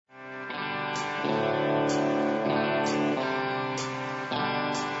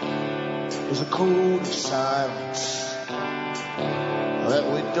There's a code of silence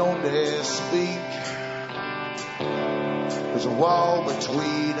that we don't dare speak. There's a wall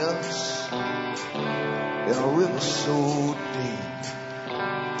between us and a river so deep.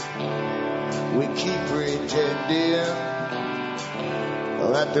 We keep pretending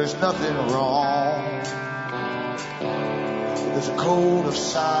that there's nothing wrong. There's a code of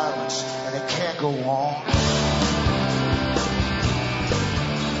silence and it can't go on.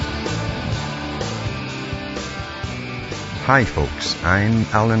 Hi folks, I'm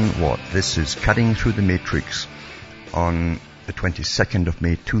Alan Watt. This is Cutting Through the Matrix on the 22nd of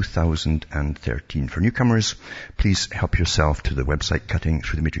May 2013. For newcomers, please help yourself to the website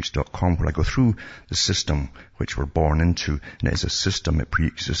cuttingthroughthematrix.com, where I go through the system which we're born into. And it is a system, it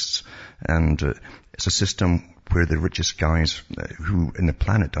pre-exists, and it's a system where the richest guys who in the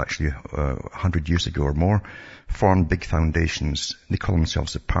planet actually 100 years ago or more formed big foundations. They call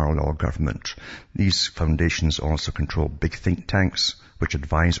themselves the parallel government. These foundations also control big think tanks which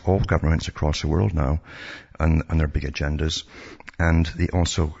advise all governments across the world now on their big agendas. And they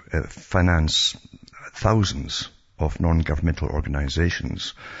also finance thousands of non-governmental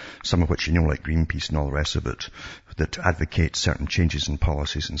organizations, some of which you know, like Greenpeace and all the rest of it, that advocate certain changes in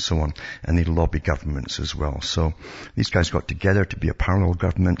policies and so on, and they lobby governments as well. So these guys got together to be a parallel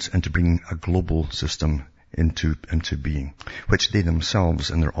government and to bring a global system into being, which they themselves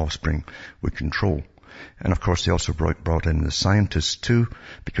and their offspring would control. And of course they also brought in the scientists too,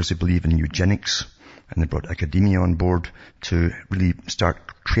 because they believe in eugenics, and they brought academia on board to really start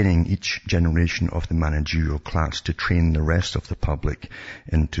training each generation of the managerial class to train the rest of the public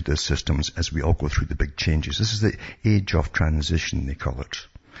into the systems as we all go through the big changes. This is the age of transition, they call it.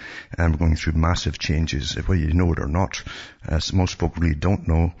 And we're going through massive changes, whether you know it or not. As most folk really don't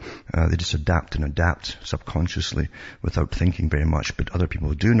know, they just adapt subconsciously without thinking very much. But other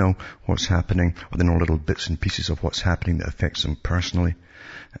people do know what's happening, or they know little bits and pieces of what's happening that affects them personally.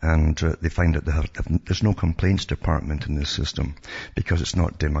 And they find that there's no complaints department in this system because it's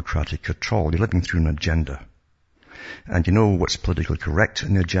not democratic at all. You're living through an agenda. And you know what's politically correct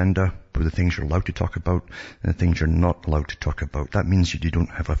in the agenda, but the things you're allowed to talk about and the things you're not allowed to talk about. That means you don't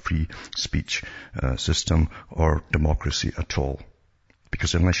have a free speech system or democracy at all.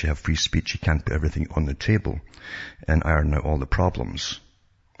 Because unless you have free speech, you can't put everything on the table and iron out all the problems,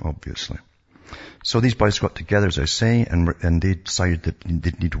 obviously. So these boys got together, as I say, and they decided that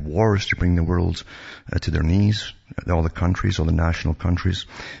they need wars to bring the world to their knees, all the countries, all the national countries,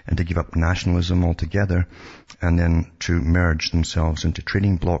 and to give up nationalism altogether, and then to merge themselves into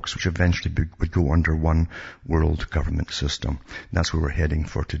trading blocks, which eventually would go under one world government system. And that's where we're heading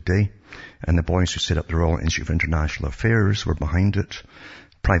for today. And the boys who set up the Royal Institute of International Affairs were behind it.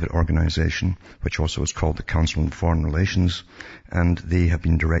 Private organization, which also is called the Council on Foreign Relations, and they have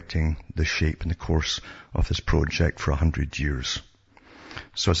been directing the shape and the course of this project for 100 years.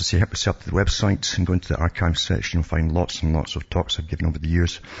 So as I say, help yourself to the website and go into the archive section. You'll find lots and lots of talks I've given over the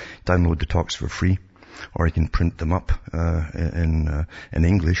years. Download the talks for free, or you can print them up in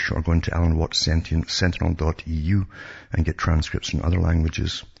English, or go into alanwattssentinel.eu and get transcripts in other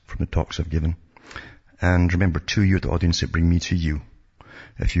languages from the talks I've given. And remember too, you're the audience that bring me to you.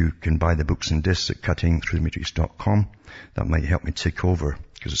 If you can buy the books and discs at cuttingthroughthematrix.com, that might help me take over,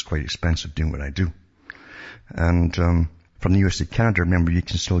 because it's quite expensive doing what I do. And from the US to Canada, remember, you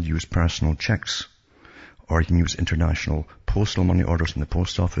can still use personal checks, or you can use international postal money orders in the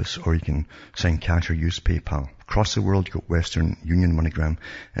post office, or you can send cash or use PayPal. Across the world, you've got Western Union, MoneyGram,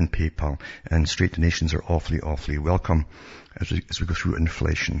 and PayPal. And straight donations are awfully welcome as we go through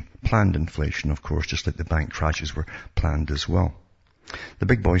inflation. Planned inflation, of course, just like the bank crashes were planned as well. The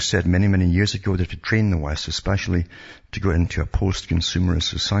big boys said many years ago that to train the West, especially to go into a post-consumerist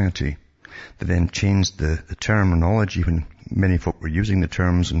society, they then changed the terminology when many folk were using the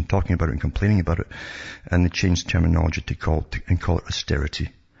terms and talking about it and complaining about it, and they changed terminology to call it austerity.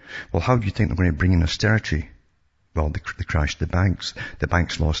 Well, how do you think they're going to bring in austerity? Well, they crashed the banks. The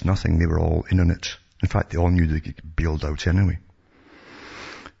banks lost nothing. They were all in on it. In fact, they all knew they'd get bailed out anyway.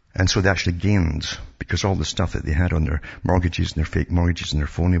 And so they actually gained, because all the stuff that they had on their mortgages and their fake mortgages and their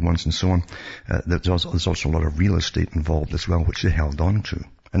phony ones and so on, there's also a lot of real estate involved as well, which they held on to.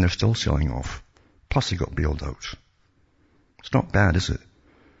 And they're still selling off. Plus they got bailed out. It's not bad, is it?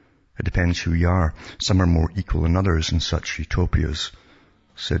 It depends who you are. Some are more equal than others in such utopias,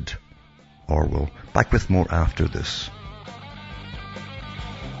 said Orwell. Back with more after this.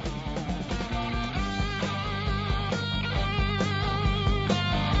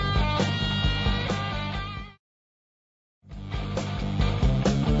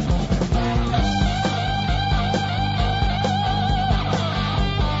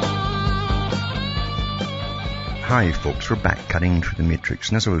 Hi folks, we're back cutting through the matrix.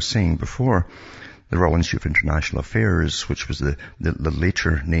 And as I was saying before, the Royal Institute for International Affairs, which was the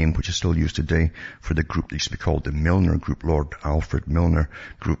later name, which is still used today, for the group that used to be called the Milner Group, Lord Alfred Milner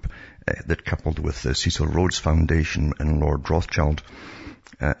Group, that coupled with the Cecil Rhodes Foundation and Lord Rothschild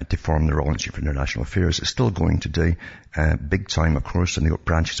to form the Royal Institute for International Affairs. It's still going today, big time of course, and they've got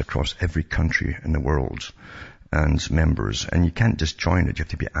branches across every country in the world and members. And you can't just join it, you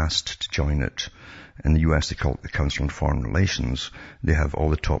have to be asked to join it. In the US, they call it the Council on Foreign Relations. They have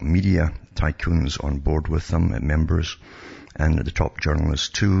all the top media tycoons on board with them, members, and the top journalists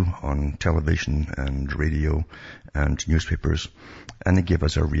too, on television and radio and newspapers. And they give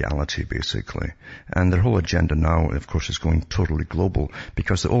us a reality, basically. And their whole agenda now, of course, is going totally global,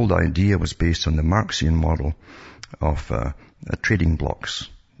 because the old idea was based on the Marxian model of trading blocks,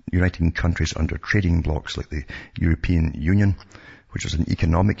 uniting countries under trading blocks like the European Union, which is an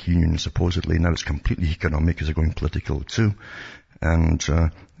economic union supposedly. Now it's completely economic because they're going political too, and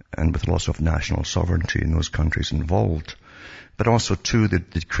with loss of national sovereignty in those countries involved. But also too,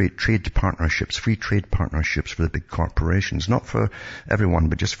 they create trade partnerships, free trade partnerships for the big corporations, not for everyone,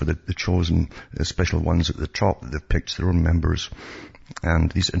 but just for the chosen special ones at the top that they've picked, their own members.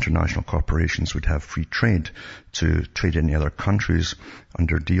 And these international corporations would have free trade to trade in other countries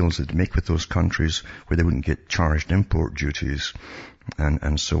under deals that they make with those countries where they wouldn't get charged import duties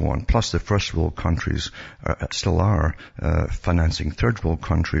and so on. Plus the first world countries still are financing third world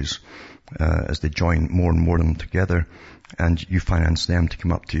countries as they join more and more of them together, and you finance them to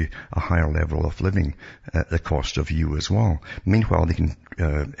come up to a higher level of living at the cost of you as well. Meanwhile, they can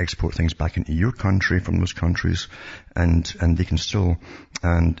export things back into your country from those countries, and they can still,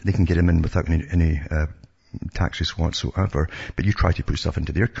 and they can get them in without any taxes whatsoever, but you try to put stuff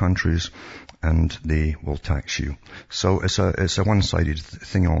into their countries and they will tax you. So it's a one-sided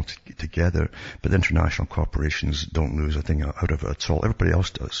thing altogether, but the international corporations don't lose a thing out of it at all. Everybody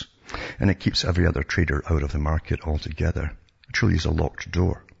else does. And it keeps every other trader out of the market altogether. It truly is a locked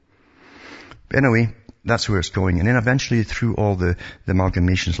door. But anyway, that's where it's going. And then eventually through all the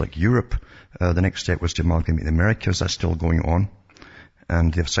amalgamations like Europe, the next step was to amalgamate the Americas. That's still going on.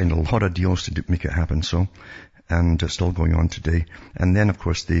 And they've signed a lot of deals to make it happen so. And it's still going on today. And then, of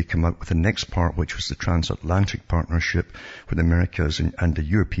course, they come out with the next part, which was the transatlantic partnership, where the Americas and the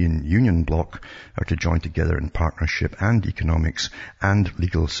European Union bloc are to join together in partnership and economics and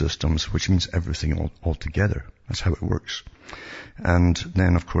legal systems, which means everything all together. That's how it works. And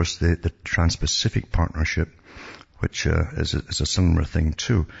then, of course, the Trans-Pacific Partnership, which is a similar thing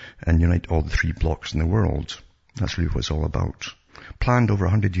too, and unite all the three blocs in the world. That's really what it's all about. Planned over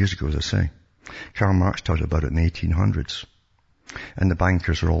 100 years ago, as I say. Karl Marx talked about it in the 1800s. And the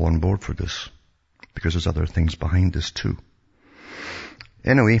bankers are all on board for this, because there's other things behind this too.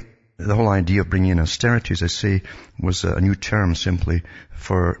 Anyway, the whole idea of bringing in austerity, as I say, was a new term simply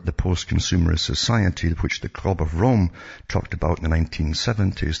for the post-consumerist society, which the Club of Rome talked about in the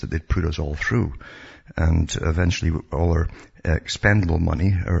 1970s, that they'd put us all through. And eventually all our expendable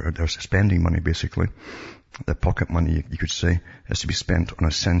money, or their spending money basically, the pocket money, you could say, has to be spent on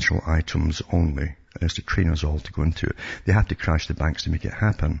essential items only. It has to train us all to go into it. They have to crash the banks to make it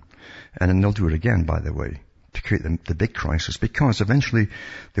happen. And then they'll do it again, by the way, to create the big crisis, because eventually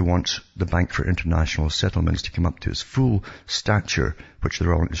they want the Bank for International Settlements to come up to its full stature, which the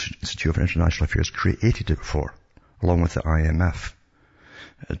Royal Institute for International Affairs created it for, along with the IMF,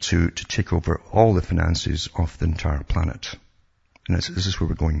 to take over all the finances of the entire planet. And this is where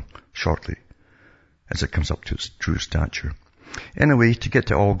we're going shortly, as it comes up to its true stature. Anyway, to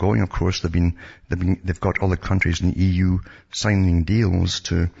get it all going, of course, they've got all the countries in the EU signing deals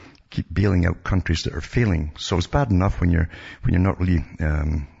to keep bailing out countries that are failing. So it's bad enough when you're not really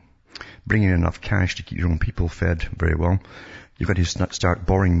bringing in enough cash to keep your own people fed very well. You've got to start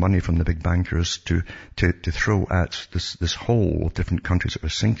borrowing money from the big bankers to throw at this hole of different countries that are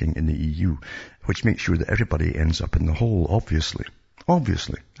sinking in the EU, which makes sure that everybody ends up in the hole, obviously.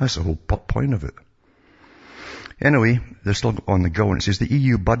 Obviously. That's the whole point of it. Anyway, they're still on the go, and it says the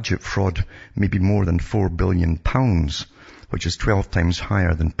EU budget fraud may be more than £4 billion, which is 12 times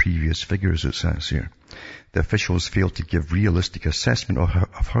higher than previous figures, it says here. The officials failed to give realistic assessment of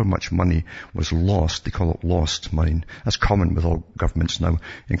how much money was lost. They call it lost money. That's common with all governments now,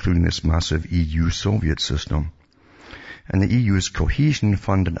 including this massive EU Soviet system. And the EU's cohesion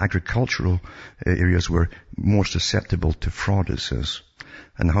fund and agricultural areas were more susceptible to fraud, it says.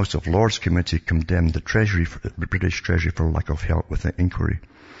 And the House of Lords Committee condemned the British Treasury for lack of help with the inquiry.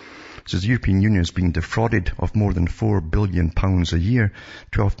 It says the European Union is being defrauded of more than £4 billion a year,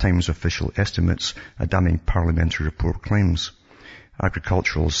 12 times official estimates, a damning parliamentary report claims.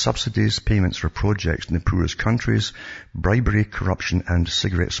 agricultural subsidies, payments for projects in the poorest countries, bribery, corruption and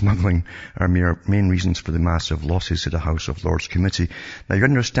cigarette smuggling are main reasons for the massive losses at the House of Lords Committee. Now you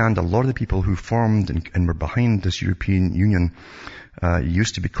understand a lot of the people who formed and were behind this European Union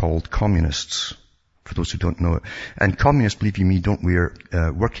used to be called communists, for those who don't know it. And communists, believe you me, don't wear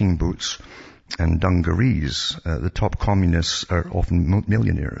working boots and dungarees. The top communists are often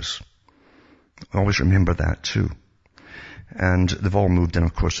millionaires. Always remember that too. And they've all moved in,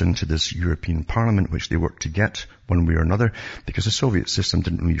 of course, into this European Parliament, which they worked to get one way or another, because the Soviet system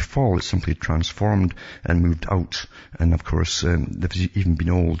didn't really fall. It simply transformed and moved out. And of course, there's even been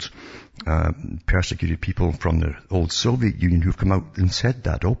old persecuted people from the old Soviet Union who've come out and said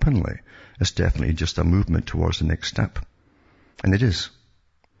that openly. It's definitely just a movement towards the next step. And it is.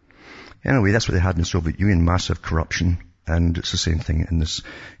 Anyway, that's what they had in the Soviet Union, massive corruption. And it's the same thing in this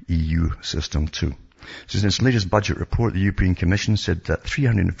EU system too. So in its latest budget report, the European Commission said that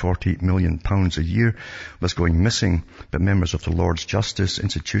 £348 million a year was going missing, but members of the Lords Justice,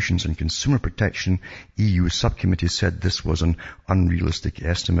 Institutions and Consumer Protection EU subcommittee said this was an unrealistic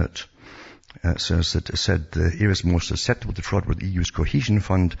estimate. It said the areas most susceptible to fraud were the EU's cohesion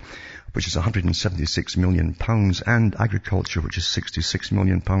fund, which is £176 million, and agriculture, which is £66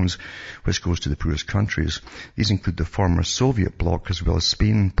 million, which goes to the poorest countries. These include the former Soviet bloc, as well as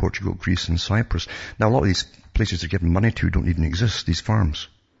Spain, Portugal, Greece and Cyprus. Now, a lot of these places they're giving money to don't even exist, these farms.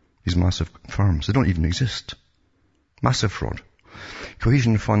 These massive farms. They don't even exist. Massive fraud.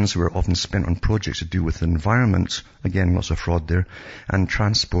 Cohesion funds were often spent on projects to do with the environment. Again, lots of fraud there. And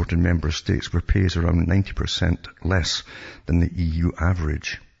transport in member states where pay is around 90% less than the EU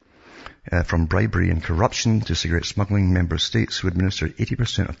average. From bribery and corruption to cigarette smuggling, member states who administer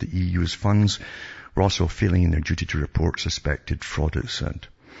 80% of the EU's funds were also failing in their duty to report suspected fraud, it said.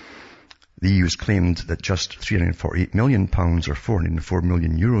 The EU has claimed that just £348 million, or 404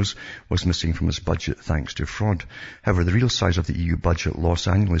 million euros, was missing from its budget thanks to fraud. However, the real size of the EU budget loss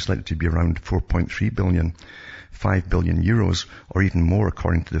annually is likely to be around 4.3 billion, 5 billion euros, or even more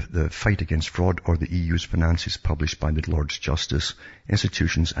according to the fight against fraud or the EU's finances published by the Lords Justice,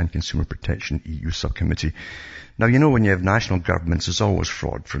 Institutions and Consumer Protection EU subcommittee. Now, you know when you have national governments, there's always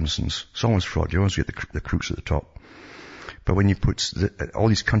fraud, for instance. It's always fraud. You always get the crooks at the top. But when you put all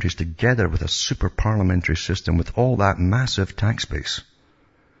these countries together with a super parliamentary system with all that massive tax base,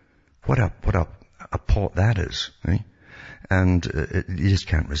 what a pot that is, eh? And you just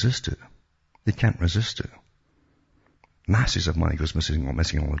can't resist it. You can't resist it. Masses of money goes missing all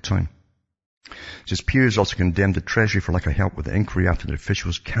the time. Just peers also condemned the Treasury for lack of help with the inquiry after the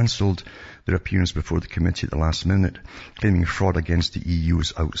officials cancelled their appearance before the committee at the last minute, claiming fraud against the EU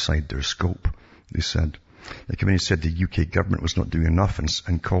is outside their scope, they said. The committee said the UK government was not doing enough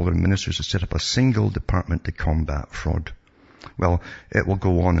and called on ministers to set up a single department to combat fraud. Well, it will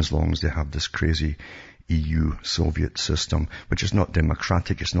go on as long as they have this crazy EU-Soviet system, which is not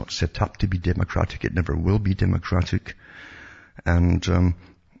democratic. It's not set up to be democratic. It never will be democratic. And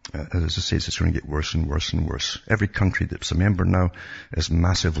as I say, it's just going to get worse and worse and worse. Every country that's a member now is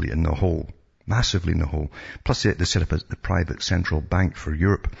massively in the hole. Massively in the hole. Plus they set up the private central bank for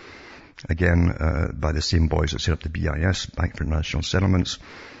Europe. Again, by the same boys that set up the BIS, Bank for National Settlements.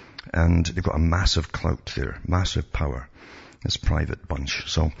 And they've got a massive clout there, massive power, this private bunch.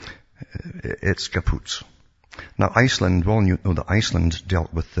 So it's kaput. Now Iceland, well, you know that Iceland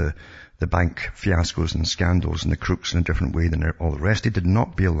dealt with the bank fiascos and scandals and the crooks in a different way than all the rest. They did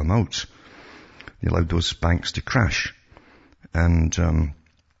not bail them out. They allowed those banks to crash. And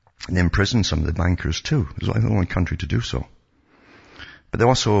they imprisoned some of the bankers too. It was the only country to do so. But they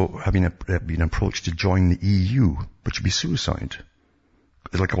also have been approached to join the EU, which would be suicide.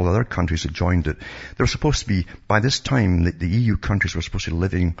 Like all other countries that joined it. They were supposed to be, by this time, the EU countries were supposed to be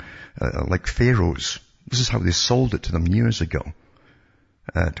living like pharaohs. This is how they sold it to them years ago.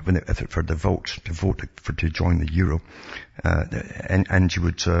 To join the euro. And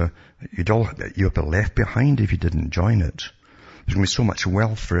you'd be left behind if you didn't join it. There's going to be so much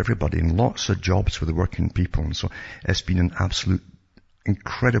wealth for everybody and lots of jobs for the working people. And so it's been an absolute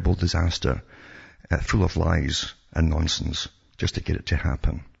incredible disaster, full of lies and nonsense, just to get it to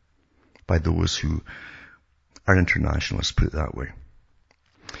happen by those who are internationalists, put it that way.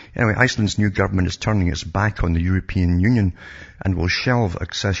 Anyway, Iceland's new government is turning its back on the European Union and will shelve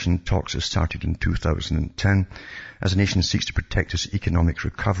accession talks that started in 2010 as the nation seeks to protect its economic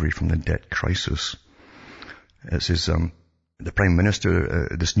recovery from the debt crisis. It says the Prime Minister,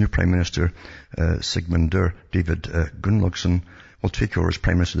 this new Prime Minister, Sigmundur David Gunnlaugsson, will take over as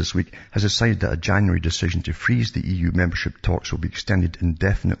Prime Minister this week, has decided that a January decision to freeze the EU membership talks will be extended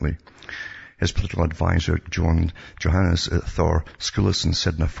indefinitely. his political advisor, Johannes Thor Skulason,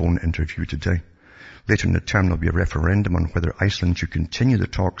 said in a phone interview today. Later in the term, there'll be a referendum on whether Iceland should continue the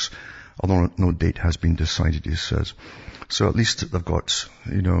talks, although no date has been decided, he says. So at least they've got,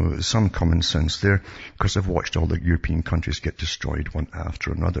 some common sense there, because they've watched all the European countries get destroyed one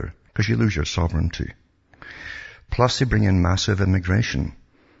after another, because you lose your sovereignty. Plus they bring in massive immigration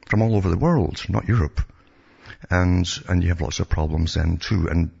from all over the world, not Europe. And you have lots of problems then too,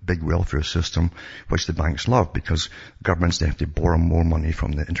 and big welfare system, which the banks love, because governments, they have to borrow more money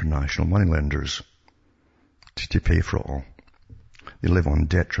from the international moneylenders to pay for it all. They live on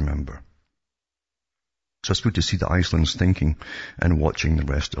debt, remember. So it's good to see that Iceland's thinking and watching the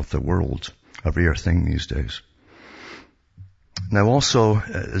rest of the world. A rare thing these days. Now also,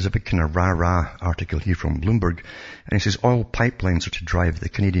 there's a big kind of rah-rah article here from Bloomberg, and it says oil pipelines are to drive the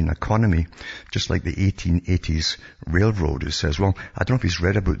Canadian economy, just like the 1880s railroad. It says, well, I don't know if he's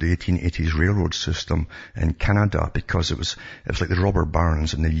read about the 1880s railroad system in Canada, because it was like the robber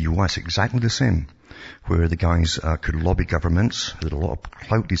barons in the US, exactly the same, where the guys could lobby governments. They had a lot of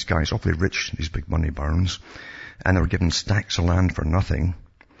clout, these guys, awfully rich, these big money barons, and they were given stacks of land for nothing.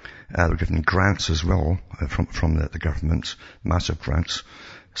 They were given grants as well from the government, massive grants.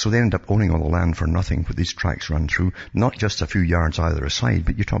 So they ended up owning all the land for nothing, but these tracks run through, not just a few yards either side,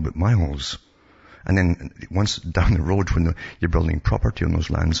 but you're talking about miles. And then once down the road, when you're building property on those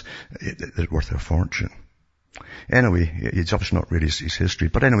lands, it's worth a fortune. Anyway, it's obviously not really his history.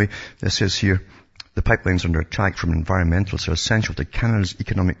 But anyway, it says here, the pipelines under attack from environmentalists are essential to Canada's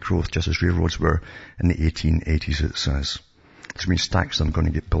economic growth, just as railroads were in the 1880s, it says. Which means stacks of them going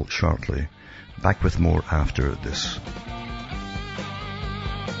to get built shortly. Back with more after this.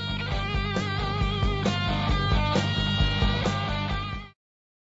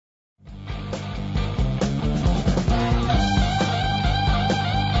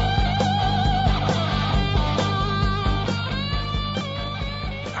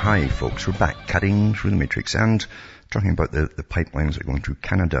 Hi folks, we're back cutting through the matrix and talking about the pipelines that are going through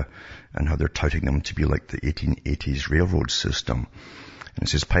Canada and how they're touting them to be like the 1880s railroad system. And it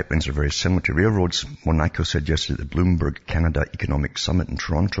says pipelines are very similar to railroads. Monaco said yesterday at the Bloomberg Canada Economic Summit in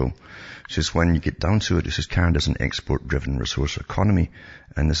Toronto. It says when you get down to it, it says Canada's an export-driven resource economy,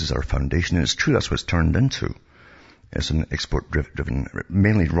 and this is our foundation. And it's true, that's what it's turned into. It's an export-driven,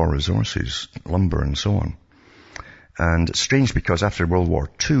 mainly raw resources, lumber and so on. And it's strange because after World War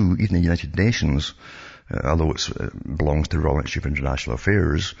II, even the United Nations, although it belongs to the Royal Institute of International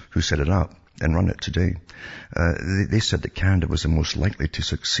Affairs, who set it up and run it today, they said that Canada was the most likely to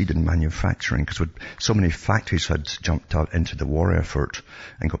succeed in manufacturing, because so many factories had jumped out into the war effort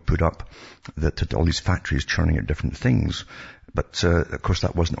and got put up, that all these factories churning out different things. But of course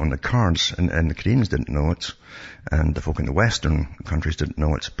that wasn't on the cards, and the Canadians didn't know it, and the folk in the Western countries didn't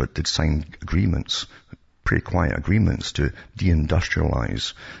know it, but they'd signed agreements, pretty quiet agreements, to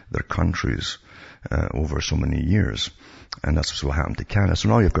deindustrialize their countries over so many years. And that's what happened to Canada. So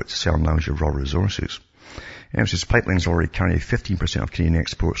now you've got to sell now as your raw resources. And since pipelines already carry 15% of Canadian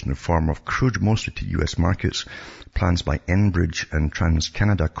exports in the form of crude, mostly to US markets, plans by Enbridge and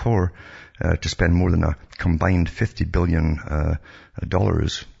TransCanada Corp to spend more than a combined $50 billion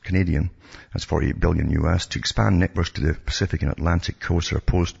Canadian, that's 48 billion US, to expand networks to the Pacific and Atlantic coasts are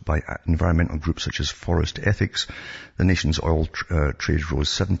opposed by environmental groups such as Forest Ethics. The nation's oil trade rose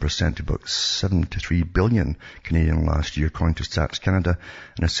 7% to about 73 billion Canadian last year, according to Stats Canada,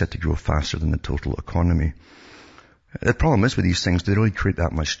 and is set to grow faster than the total economy. The problem is with these things, they don't really create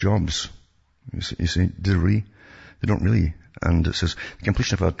that much jobs. You see, do they really? They don't really. And it says, the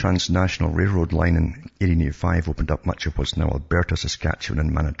completion of a transnational railroad line in 1885 opened up much of what's now Alberta, Saskatchewan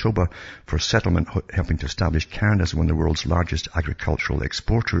and Manitoba for settlement, helping to establish Canada as one of the world's largest agricultural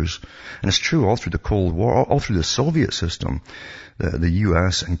exporters. And it's true, all through the Cold War, all through the Soviet system, the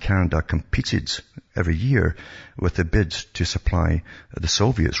US and Canada competed every year with the bid to supply the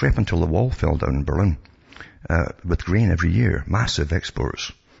Soviets, right up until the wall fell down in Berlin, with grain every year, massive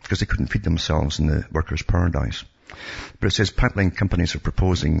exports, because they couldn't feed themselves in the workers' paradise. But it says pipeline companies are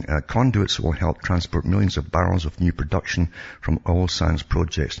proposing conduits that will help transport millions of barrels of new production from oil sands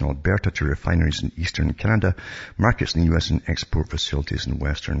projects in Alberta to refineries in eastern Canada, markets in the US and export facilities in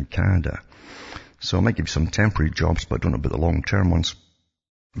western Canada. So it might give you some temporary jobs, but I don't know about the long-term ones.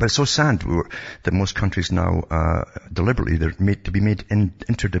 But it's so sad that most countries now, deliberately, they're made to be made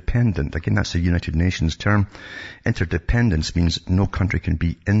interdependent. Again, that's the United Nations term. Interdependence means no country can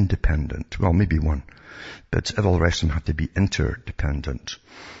be independent. Well, maybe one. But all the rest of them have to be interdependent.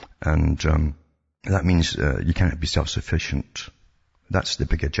 And that means you can't be self-sufficient. That's the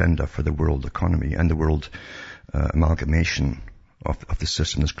big agenda for the world economy and the world amalgamation of the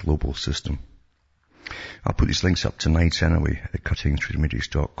system, this global system. I'll put these links up tonight anyway at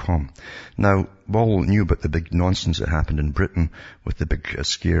cuttingthroughthematrix.com. Now, we all knew about the big nonsense that happened in Britain with the big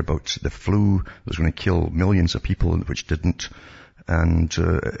scare about the flu that was going to kill millions of people, which didn't. And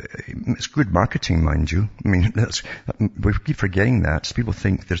it's good marketing, mind you. I mean, we keep forgetting that. People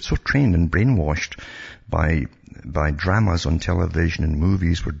think they're so trained and brainwashed by dramas on television and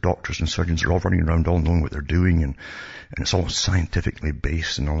movies where doctors and surgeons are all running around all knowing what they're doing, and it's all scientifically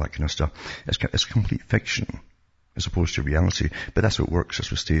based and all that kind of stuff. It's complete fiction as opposed to reality, but that's what works,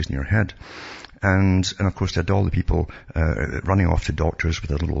 that's what stays in your head. And of course they had all the people running off to doctors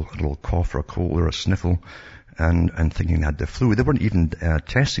with a little cough or a cold or a sniffle, and thinking they had the flu. They weren't even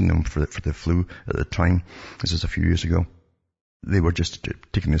testing them for the flu at the time. This is a few years ago. They were just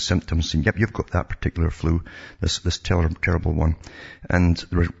taking the symptoms, saying, yep, you've got that particular flu, this terrible one. And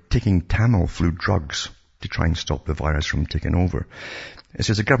they were taking Tamiflu drugs to try and stop the virus from taking over. It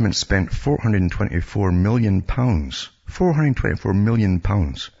says the government spent £424 million, £424 million,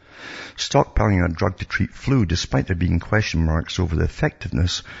 stockpiling a drug to treat flu, despite there being question marks over the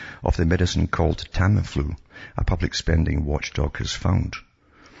effectiveness of the medicine called Tamiflu, a public spending watchdog has found.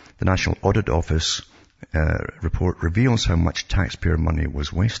 The National Audit Office report reveals how much taxpayer money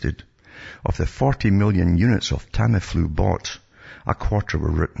was wasted. Of the 40 million units of Tamiflu bought, a quarter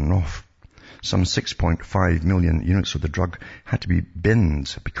were written off. Some 6.5 million units of the drug had to be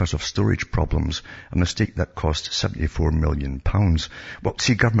binned because of storage problems, a mistake that cost £74 million. Well,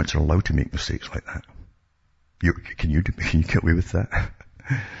 see, governments are allowed to make mistakes like that. Can you get away with that?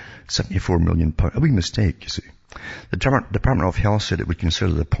 £74 million. A wee mistake, you see. The Department of Health said it would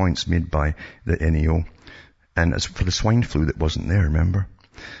consider the points made by the NEO. And as for the swine flu that wasn't there, remember?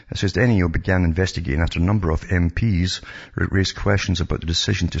 It says the NEO began investigating after a number of MPs raised questions about the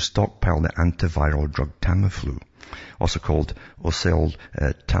decision to stockpile the antiviral drug Tamiflu, also called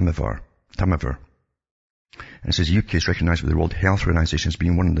Oseltamivir. And it says the UK is recognised by the World Health Organization as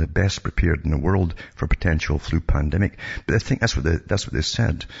being one of the best prepared in the world for a potential flu pandemic. But I think that's what they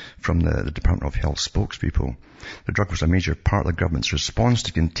said from the Department of Health spokespeople. The drug was a major part of the government's response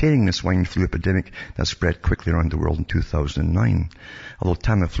to containing the swine flu epidemic that spread quickly around the world in 2009. Although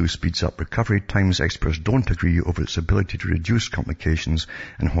Tamiflu speeds up recovery times, experts don't agree over its ability to reduce complications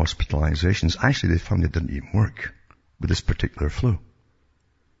and hospitalizations. Actually, they found it didn't even work with this particular flu.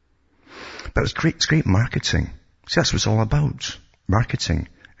 But it's great marketing. See, that's what it's all about. Marketing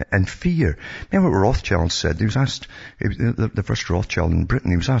and fear. Remember what Rothschild said? He was asked, the first Rothschild in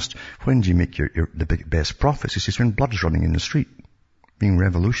Britain, he was asked, when do you make the best profits? He says, when blood's running in the street, being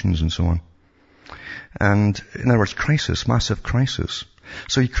revolutions and so on. And in other words, crisis, massive crisis.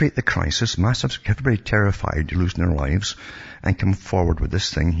 So you create the crisis, massive, everybody terrified, losing their lives, and come forward with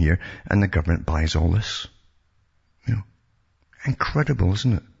this thing here, and the government buys all this. You know, incredible,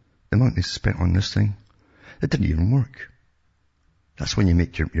 isn't it? The amount they spent on this thing. It didn't even work. That's when you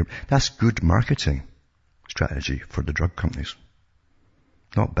make that's good marketing strategy for the drug companies.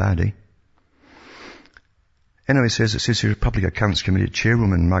 Not bad, eh? Anyway, it says here, Public Accounts Committee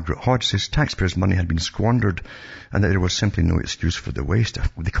Chairwoman Margaret Hodge says taxpayers' money had been squandered and that there was simply no excuse for the waste.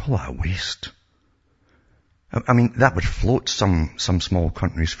 They call that a waste. I mean, that would float some small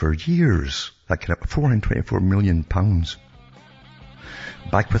countries for years. That could have £424 million.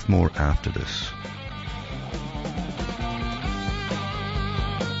 Back with more after this.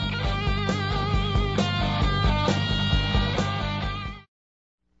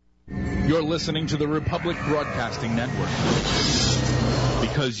 You're listening to the Republic Broadcasting Network.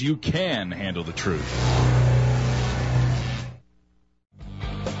 Because you can handle the truth.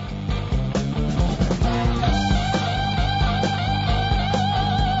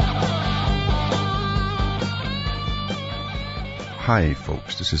 Hi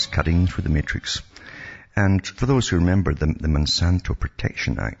folks, this is Cutting Through the Matrix. And for those who remember the Monsanto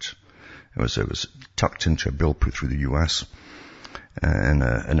Protection Act, it was tucked into a bill put through the US in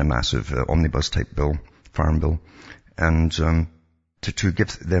a massive omnibus type bill, farm bill, and to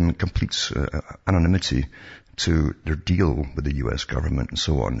give them complete anonymity to their deal with the US government and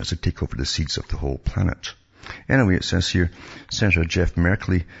so on, as they take over the seeds of the whole planet. Anyway, it says here, Senator Jeff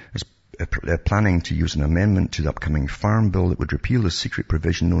Merkley is planning to use an amendment to the upcoming farm bill that would repeal the secret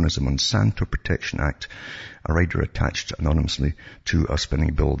provision known as the Monsanto Protection Act, a rider attached anonymously to a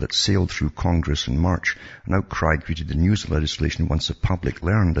spending bill that sailed through Congress in March. An outcry greeted the news of the legislation once the public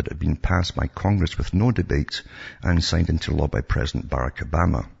learned that it had been passed by Congress with no debate and signed into law by President Barack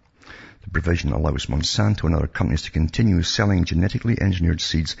Obama. The provision allows Monsanto and other companies to continue selling genetically engineered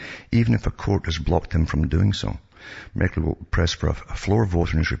seeds even if a court has blocked them from doing so. Merkley will press for a floor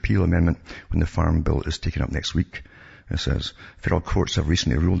vote on his repeal amendment when the farm bill is taken up next week. It says, federal courts have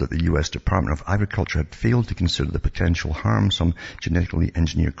recently ruled that the U.S. Department of Agriculture had failed to consider the potential harm some genetically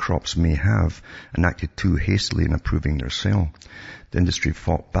engineered crops may have and acted too hastily in approving their sale. The industry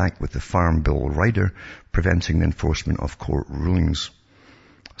fought back with the Farm Bill rider, preventing the enforcement of court rulings.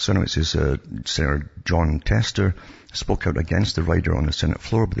 So now it says Senator John Tester spoke out against the rider on the Senate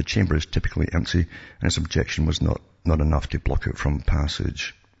floor, but the chamber is typically empty, and his objection was not enough to block it from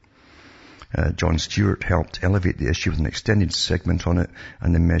passage. John Stewart helped elevate the issue with an extended segment on it,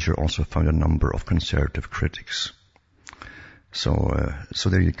 and the measure also found a number of conservative critics. So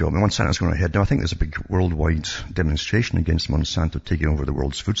there you go. Monsanto's going ahead. Now I think there's a big worldwide demonstration against Monsanto taking over the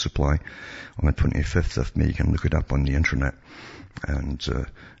world's food supply on the 25th of May. You can look it up on the internet and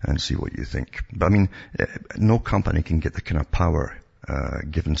see what you think. But I mean, no company can get the kind of power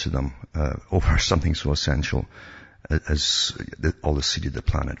given to them over something so essential as all the seed of the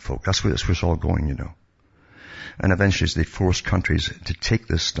planet, folk. That's where it's all going, you know. And eventually, as they force countries to take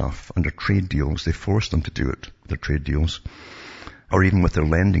this stuff under trade deals, they force them to do it, their trade deals, or even with their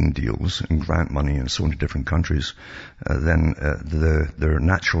lending deals and grant money and so on to different countries, then their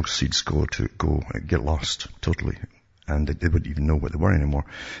natural seeds get lost totally. And they wouldn't even know what they were anymore.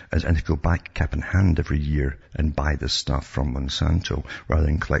 And to go back cap in hand every year and buy this stuff from Monsanto rather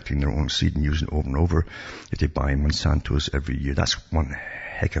than collecting their own seed and using it over and over. If they buy Monsanto's every year, that's one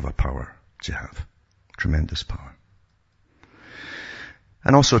heck of a power to have. Tremendous power.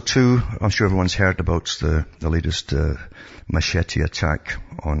 And also too, I'm sure everyone's heard about the latest machete attack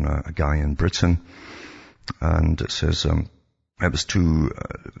on a guy in Britain. And it says, it was two,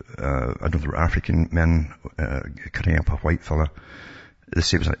 I don't know, they were African men cutting up a white fella. They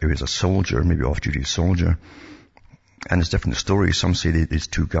say it was a soldier, maybe off-duty soldier. And there's different stories. Some say these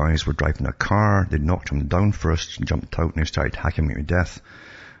two guys were driving a car. They knocked him down first and jumped out and they started hacking him to death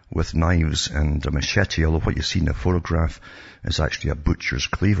with knives and a machete, although what you see in the photograph is actually a butcher's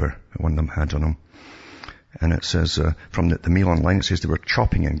cleaver one of them had on him. And it says, from the Mail Online, it says they were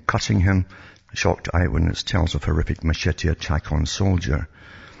chopping and cutting him. Shocked eyewitness tells of horrific machete attack on soldier.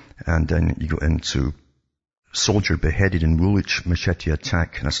 And then you go into soldier beheaded in Woolwich, machete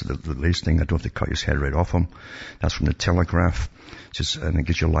attack. That's the latest thing. I don't know if they cut his head right off him. That's from the Telegraph. And it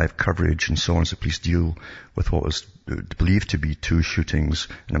gives you live coverage and so on. So police deal with what was believed to be two shootings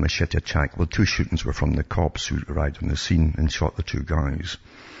and a machete attack. Well, two shootings were from the cops who arrived on the scene and shot the two guys.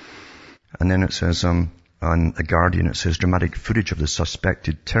 And then it says, on The Guardian, it says, dramatic footage of the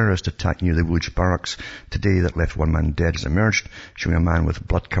suspected terrorist attack near the Woolwich barracks today that left one man dead has emerged, showing a man with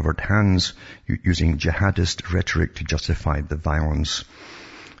blood-covered hands using jihadist rhetoric to justify the violence.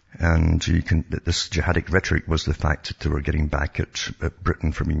 And this jihadist rhetoric was the fact that they were getting back at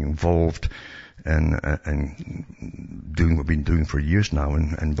Britain for being involved and doing what we've been doing for years now,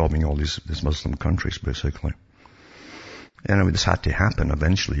 and involving all these Muslim countries, basically. Anyway, this had to happen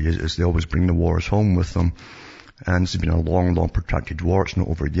eventually, as they always bring the wars home with them. And it's been a long, long protracted war. It's not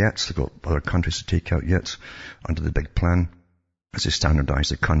over yet. So they've got other countries to take out yet under the big plan, as they standardize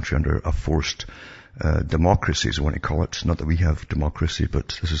the country under a forced democracy, is what I call it. Not that we have democracy,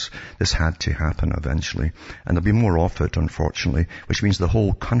 but this had to happen eventually. And there'll be more of it, unfortunately, which means the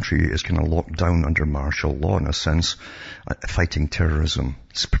whole country is kind of locked down under martial law, in a sense, fighting terrorism.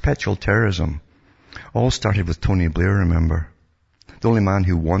 It's perpetual terrorism. All started with Tony Blair, remember? The only man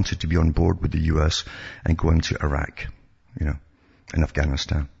who wanted to be on board with the US and go into Iraq, and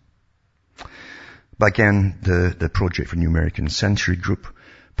Afghanistan. But again, the Project for New American Century group,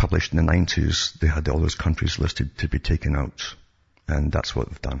 published in the 90s, they had all those countries listed to be taken out. And that's what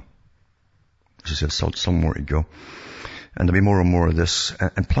they've done. As I said, some more to go. And there'll be more and more of this.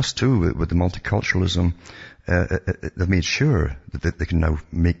 And plus too, with the multiculturalism, they've made sure that they can now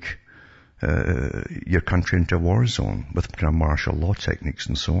make your country into a war zone with kind of martial law techniques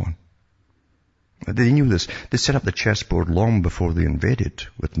and so on. They knew this. They set up the chessboard long before they invaded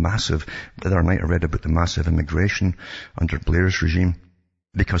with massive, the other night I read about the massive immigration under Blair's regime,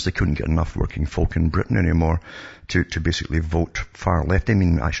 because they couldn't get enough working folk in Britain anymore to basically vote far left. I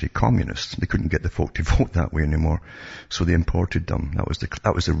mean, actually communists. They couldn't get the folk to vote that way anymore. So they imported them. That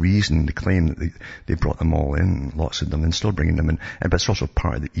was the reason, the claim that they brought them all in, lots of them, and still bringing them in. But it's also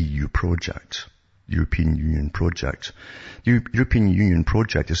part of the EU project, European Union project. The European Union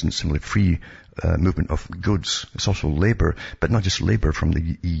project isn't simply free movement of goods. It's also labour, but not just labour from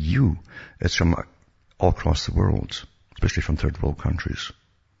the EU. It's from all across the world, especially from third world countries.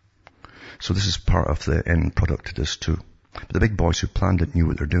 So this is part of the end product to this too. But the big boys who planned it knew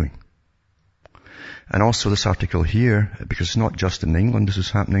what they're doing. And also this article here, because it's not just in England this is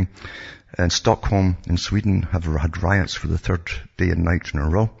happening, and Stockholm in Sweden have had riots for the third day and night in a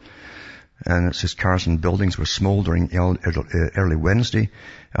row. And it says cars and buildings were smouldering early Wednesday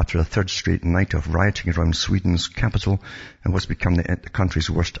after a third straight night of rioting around Sweden's capital and what's become the country's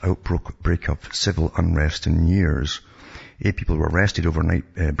worst outbreak of civil unrest in years. 8 people were arrested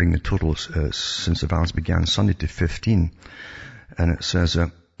overnight, bringing the total since the violence began Sunday to 15. And it says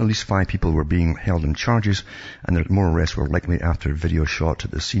at least 5 people were being held on charges, and that more arrests were likely after a video shot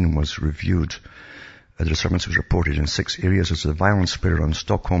at the scene was reviewed. The disturbance was reported in 6 areas as the violence spread around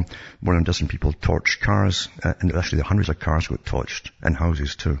Stockholm. More than a dozen people torched cars, and actually hundreds of cars got torched, and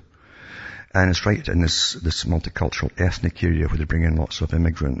houses too. And it's right in this multicultural ethnic area where they bring in lots of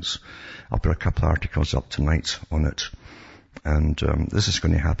immigrants. I'll put a couple of articles up tonight on it. And this is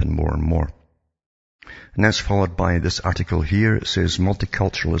going to happen more and more. And that's followed by this article here. It says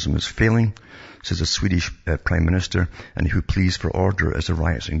multiculturalism is failing, says the Swedish Prime Minister, and who pleads for order as the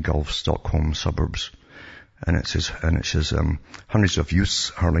riots engulf Stockholm suburbs. And it says hundreds of youths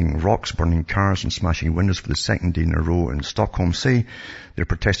hurling rocks, burning cars and smashing windows for the second day in a row in Stockholm say they're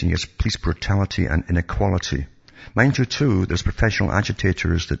protesting against police brutality and inequality. Mind you too, there's professional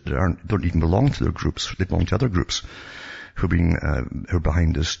agitators that don't even belong to their groups. They belong to other groups who are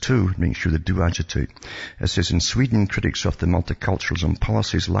behind this too, making sure they do agitate. It says in Sweden, critics of the multiculturalism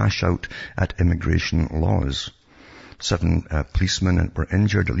policies lash out at immigration laws. 7 policemen were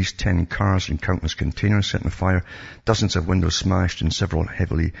injured, at least 10 cars and countless containers set on fire, dozens of windows smashed in several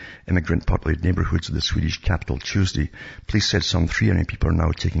heavily immigrant-populated neighborhoods of the Swedish capital Tuesday. Police said some 300 people are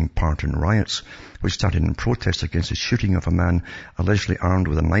now taking part in riots, which started in protest against the shooting of a man allegedly armed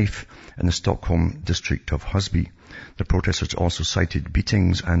with a knife in the Stockholm district of Husby. The protesters also cited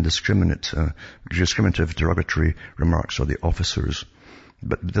beatings and discriminative derogatory remarks of the officers.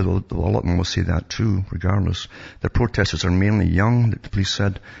 But a lot of them will say that too, regardless. The protesters are mainly young, the police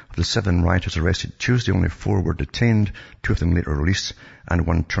said. Of the 7 rioters arrested Tuesday, only 4 were detained, 2 of them later released, and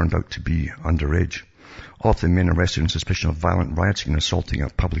 1 turned out to be underage. All of the men arrested on suspicion of violent rioting and assaulting a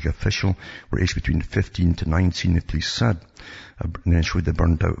public official were aged between 15 to 19, the police said. And then showed the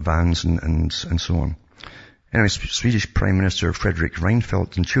burned out vans and so on. Anyway, Swedish Prime Minister Fredrik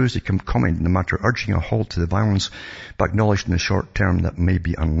Reinfeldt on Tuesday commented on the matter, urging a halt to the violence, but acknowledged in the short term that may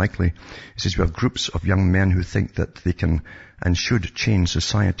be unlikely. He says we have groups of young men who think that they can and should change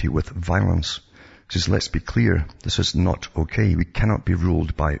society with violence. He says, let's be clear, this is not okay. We cannot be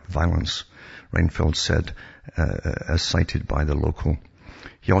ruled by violence, Reinfeldt said, as cited by the local.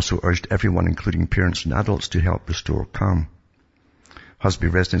 He also urged everyone, including parents and adults, to help restore calm.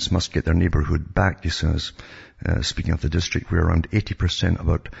 Husby residents must get their neighbourhood back, he says, speaking of the district where around 80%,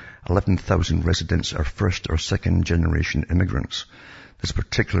 about 11,000 residents are first or second generation immigrants. This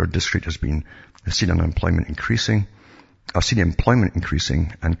particular district has seen employment increasing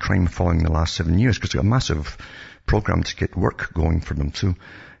and crime falling in the last 7 years because they've got a massive program to get work going for them too.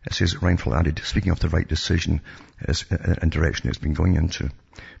 It says Reinfeldt added, speaking of the right decision and direction it's been going into.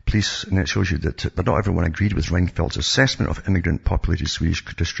 Police, and it shows you that, but not everyone agreed with Reinfeldt's assessment of immigrant-populated Swedish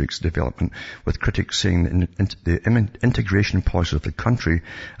districts' development, with critics saying the integration policies of the country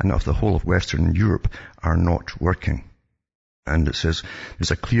and of the whole of Western Europe are not working. And it says,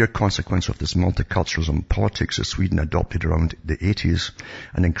 there's a clear consequence of this multiculturalism politics that Sweden adopted around the 80s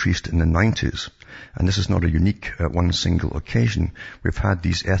and increased in the 90s. And this is not a unique one single occasion. We've had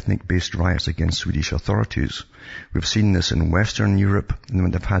these ethnic-based riots against Swedish authorities. We've seen this in Western Europe,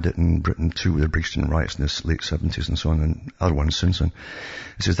 and they've had it in Britain too, with the Brixton riots in the late 70s and so on, and other ones since then.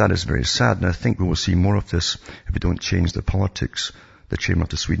 It says that is very sad, and I think we will see more of this if we don't change the politics. The chairman of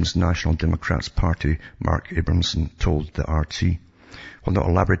the Sweden's National Democrats Party, Mark Abramson, told the RT. While not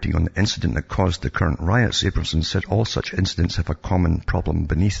elaborating on the incident that caused the current riots, Abramson said all such incidents have a common problem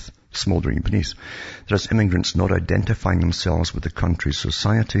smouldering beneath. That is, immigrants not identifying themselves with the country's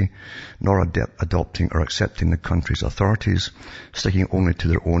society, nor adopting or accepting the country's authorities, sticking only to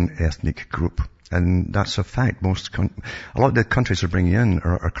their own ethnic group. And that's a fact. A lot of the countries they're bringing in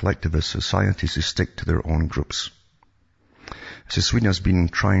are collectivist societies who stick to their own groups. So Sweden has been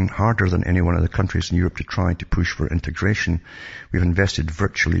trying harder than any one of the countries in Europe to try to push for integration. We've invested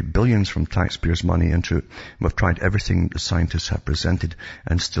virtually billions from taxpayers' money into it. We've tried everything the scientists have presented,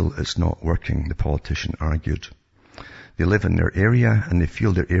 and still it's not working, the politician argued. They live in their area, and they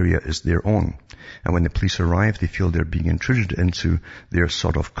feel their area is their own. And when the police arrive, they feel they're being intruded into their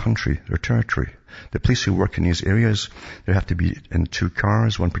sort of country, their territory. The police who work in these areas, they have to be in 2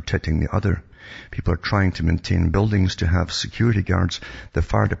 cars, one protecting the other. People are trying to maintain buildings to have security guards. The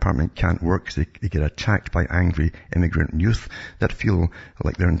fire department can't work. They get attacked by angry immigrant youth that feel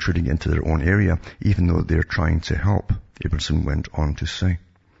like they're intruding into their own area, even though they're trying to help, Abramson went on to say.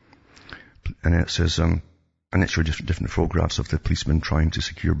 And it says, And it showed different photographs of the policemen trying to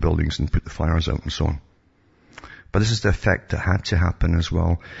secure buildings and put the fires out and so on. But this is the effect that had to happen as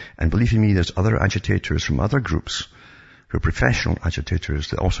well. And believe you me, there's other agitators from other groups who are professional agitators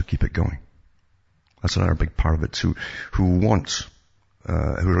that also keep it going. That's another big part of it too, who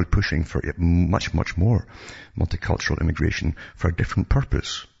are really pushing for much, much more multicultural immigration for a different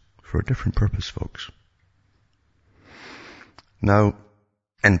purpose. For a different purpose, folks. Now,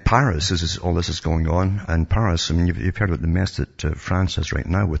 in Paris, all this is going on. In Paris, I mean, you've heard about the mess that France has right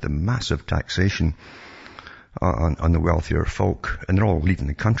now with the massive taxation on the wealthier folk. And they're all leaving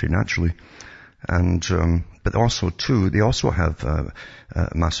the country, naturally. And, but also too, they also have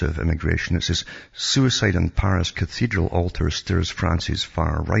massive immigration. It says, suicide in Paris cathedral altar stirs France's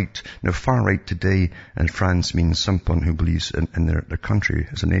far right. Now, far right today in France means someone who believes in their country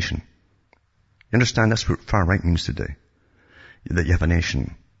as a nation. You understand? That's what far right means today. That you have a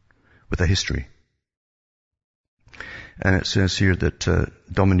nation with a history. And it says here that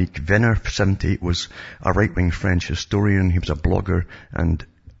Dominique Venner, 78, was a right-wing French historian. He was a blogger and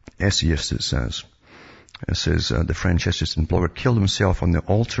essayist, it says. It says the French essayist and blogger killed himself on the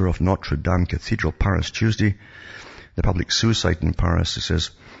altar of Notre Dame Cathedral, Paris, Tuesday. The public suicide in Paris, it says,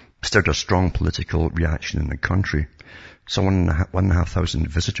 stirred a strong political reaction in the country. So 1,500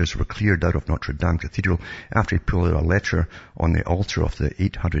 visitors were cleared out of Notre Dame Cathedral after he pulled out a letter on the altar of the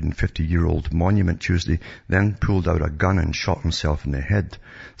 850-year-old monument Tuesday, then pulled out a gun and shot himself in the head,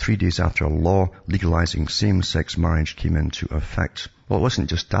 3 days after a law legalizing same-sex marriage came into effect. Well, it wasn't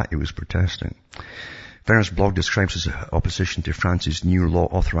just that he was protesting. Venner's blog describes his opposition to France's new law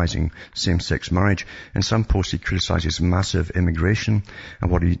authorizing same-sex marriage. In some posts he criticizes massive immigration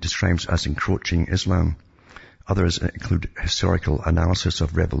and what he describes as encroaching Islam. Others include historical analysis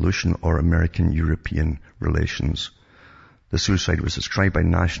of revolution or American-European relations. The suicide was described by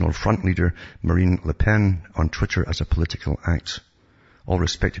National Front leader Marine Le Pen on Twitter as a political act. All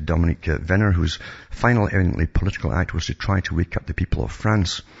respect to Dominique Venner, whose final eminently political act was to try to wake up the people of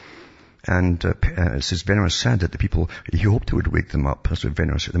France. And it says Venner said that the people, he hoped it would wake them up. That's what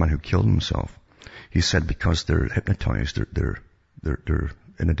Venner said, the man who killed himself. He said because they're hypnotized, they're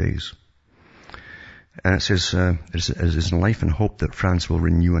in a daze. And it says, it is in life and hope that France will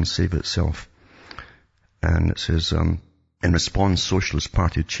renew and save itself. And it says, in response, Socialist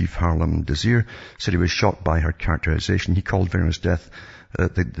Party chief Harlem Desir said he was shocked by her characterization. He called Venner's death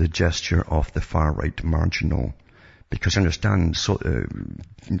the gesture of the far-right marginal. Because you understand,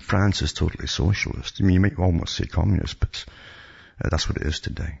 France is totally socialist. I mean, you might almost say communist, but that's what it is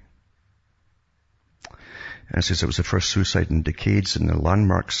today. And it says it was the first suicide in decades in the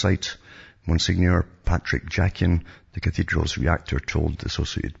landmark site. Monsignor Patrick Jacquin, the cathedral's reactor, told the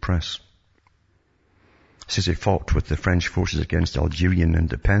Associated Press. It says he fought with the French forces against Algerian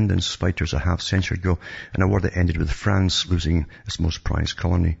independence fighters a half-century ago in a war that ended with France losing its most prized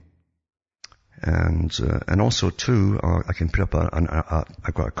colony. And also too, I can put up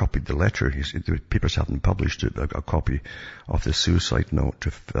I've got a copy of the letter. The papers haven't published it, but I've got a copy of the suicide note,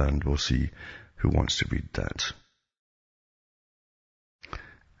 and we'll see who wants to read that.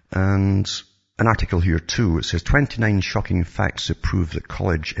 And an article here too, it says 29 shocking facts that prove that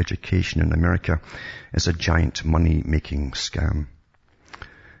college education in America is a giant money-making scam.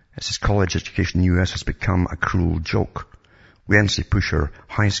 It says college education in the US has become a cruel joke. We endlessly push our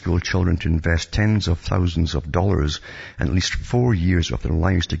high school children to invest tens of thousands of dollars and at least 4 years of their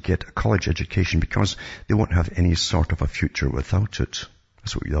lives to get a college education because they won't have any sort of a future without it.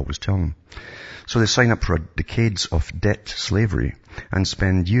 That's what we always tell them. So they sign up for decades of debt slavery and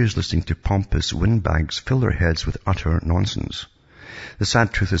spend years listening to pompous windbags fill their heads with utter nonsense. The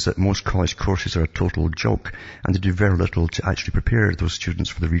sad truth is that most college courses are a total joke, and they do very little to actually prepare those students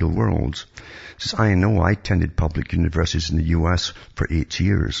for the real world. Since I know I attended public universities in the US for 8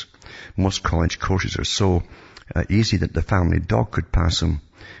 years. Most college courses are so easy that the family dog could pass them.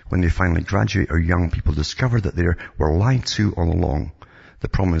 When they finally graduate, our young people discover that they were lied to all along. The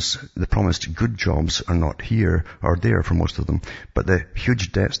promised good jobs are not here, or there for most of them, but the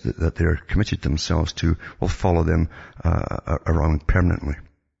huge debts that they're committed themselves to will follow them around permanently.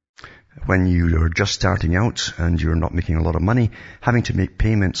 When you are just starting out and you're not making a lot of money, having to make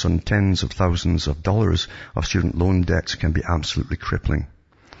payments on tens of thousands of dollars of student loan debts can be absolutely crippling.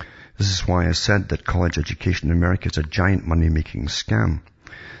 This is why I said that college education in America is a giant money-making scam.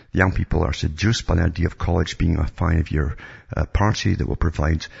 Young people are seduced by the idea of college being a 5-year party that will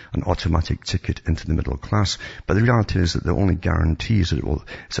provide an automatic ticket into the middle class. But the reality is that the only guarantee is that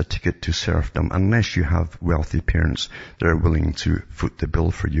it's a ticket to serfdom, unless you have wealthy parents that are willing to foot the bill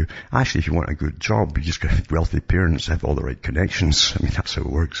for you. Actually, if you want a good job, you just get wealthy parents, have all the right connections. I mean, that's how it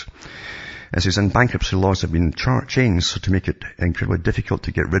works. It says, and bankruptcy laws have been changed to make it incredibly difficult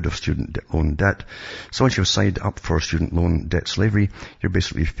to get rid of student loan debt. So once you've signed up for student loan debt slavery, you're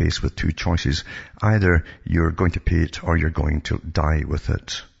basically faced with two choices. Either you're going to pay it or you're going to die with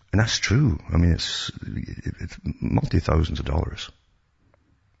it. And that's true. I mean, it's multi-thousands of dollars.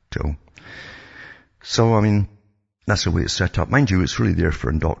 So, I mean, that's the way it's set up. Mind you, it's really there for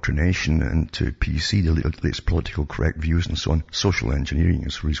indoctrination and to PC, the latest political correct views and so on. Social engineering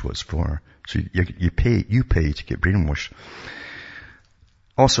is really what it's for. So you pay to get brainwashed.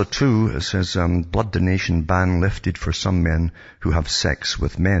 Also too, it says, blood donation ban lifted for some men who have sex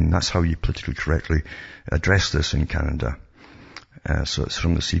with men. That's how you politically correctly address this in Canada. So it's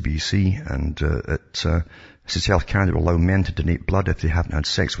from the CBC, and it says Health Canada will allow men to donate blood if they haven't had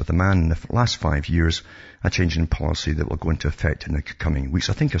sex with a man in the last 5 years, a change in policy that will go into effect in the coming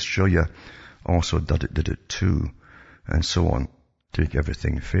weeks. I think Australia also did it too, and so on, to make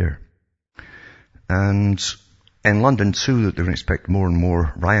everything fair. And in London too, they're going to expect more and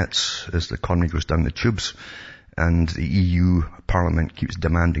more riots as the economy goes down the tubes, and the EU Parliament keeps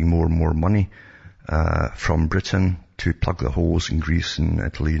demanding more and more money from Britain to plug the holes in Greece and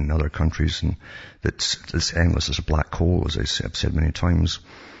Italy and other countries, and it's endless as a black hole, as I've said many times.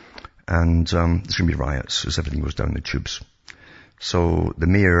 And there's going to be riots as everything goes down the tubes. So the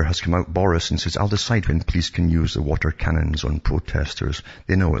mayor has come out, Boris, and says, I'll decide when police can use the water cannons on protesters.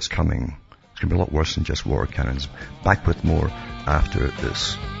 They know it's coming. It's going to be a lot worse than just water cannons. Back with more after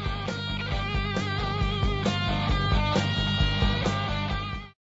this.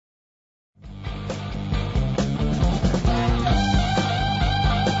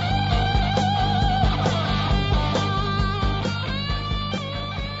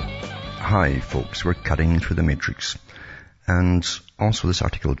 Hi folks, we're cutting through the matrix. And also this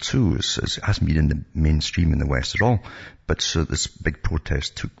article too it hasn't been in the mainstream in the West at all, but so this big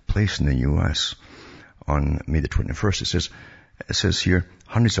protest took place in the US on May the 21st. It says here,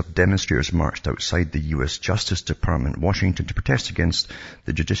 hundreds of demonstrators marched outside the US Justice Department, Washington, to protest against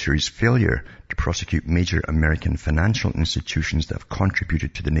the judiciary's failure to prosecute major American financial institutions that have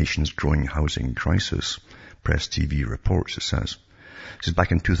contributed to the nation's growing housing crisis. Press TV reports, it says. Since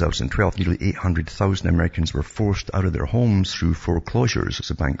back in 2012, nearly 800,000 Americans were forced out of their homes through foreclosures. It's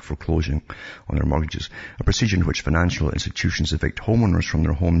a bank foreclosing on their mortgages, a procedure in which financial institutions evict homeowners from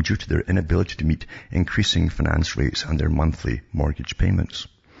their home due to their inability to meet increasing finance rates and their monthly mortgage payments.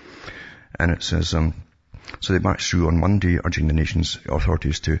 And it says, so they marched through on Monday, urging the nation's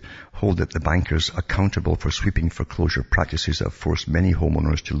authorities to hold the bankers accountable for sweeping foreclosure practices that have forced many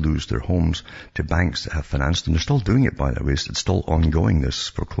homeowners to lose their homes to banks that have financed them. They're still doing it, by the way. It's still ongoing, this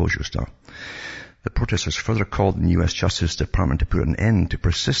foreclosure stuff. The protesters further called on the U.S. Justice Department to put an end to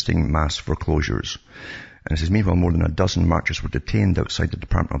persisting mass foreclosures. And it says, meanwhile, more than a dozen marchers were detained outside the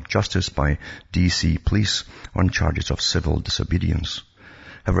Department of Justice by D.C. police on charges of civil disobedience.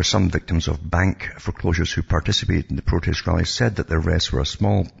 However, some victims of bank foreclosures who participated in the protest rally said that their arrests were a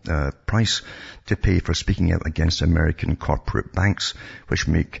small price to pay for speaking out against American corporate banks, which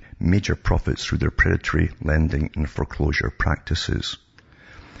make major profits through their predatory lending and foreclosure practices.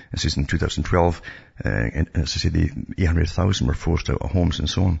 It says in 2012, the 800,000 were forced out of homes and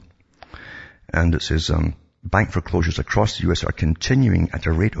so on. And it says, bank foreclosures across the U.S. are continuing at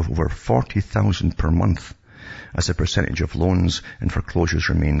a rate of over 40,000 per month, as the percentage of loans and foreclosures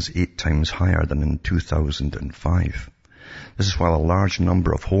remains 8 times higher than in 2005. This is while a large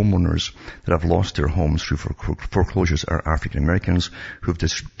number of homeowners that have lost their homes through foreclosures are African Americans who have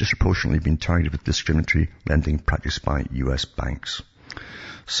disproportionately been targeted with discriminatory lending practiced by U.S. banks.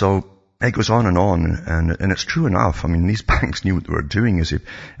 So it goes on, and it's true enough. I mean, these banks knew what they were doing as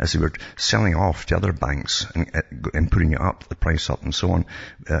they were selling off to other banks and putting it up, the price up and so on,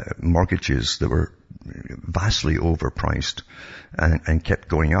 mortgages that were vastly overpriced and kept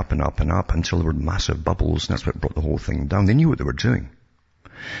going up and up and up until there were massive bubbles, and that's what brought the whole thing down. They knew what they were doing.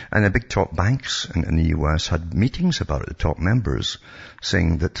 And the big top banks in the US had meetings about it, the top members,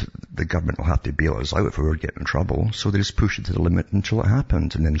 saying that the government will have to bail us out if we were to get in trouble. So they just pushed it to the limit until it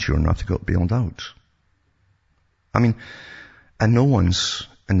happened, and then sure enough they got bailed out. I mean, and no one's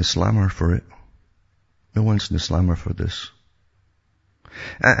in the slammer for it. No one's in the slammer for this.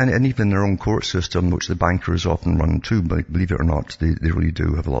 And even in their own court system, which the bankers often run too, but believe it or not, they really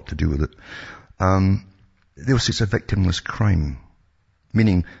do have a lot to do with it. They'll say it's a victimless crime.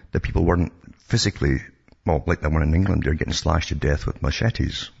 Meaning that people weren't physically, well, like the one in England, they're getting slashed to death with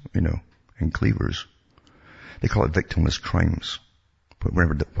machetes, and cleavers. They call it victimless crimes. But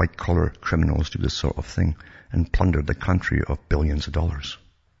whenever the white-collar criminals do this sort of thing and plunder the country of billions of dollars.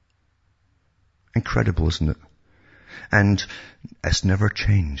 Incredible, isn't it? And it's never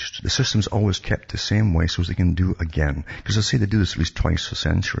changed. The system's always kept the same way so they can do it again. Because I say they do this at least twice a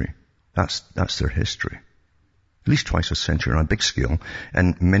century. That's their history. At least twice a century on a big scale,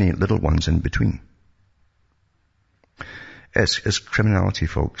 and many little ones in between. It's criminality,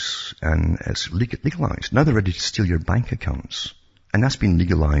 folks, and it's legalized. Now they're ready to steal your bank accounts. And that's been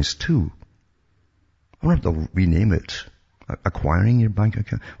legalized too. I wonder if they'll rename it. Acquiring your bank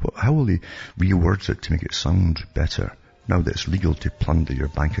account. Well, how will they reword it to make it sound better now that it's legal to plunder your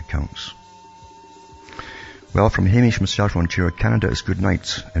bank accounts? Well, from Hamish, myself, Ontario, Canada, it's good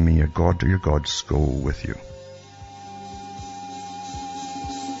night, and may your God or your gods go with you.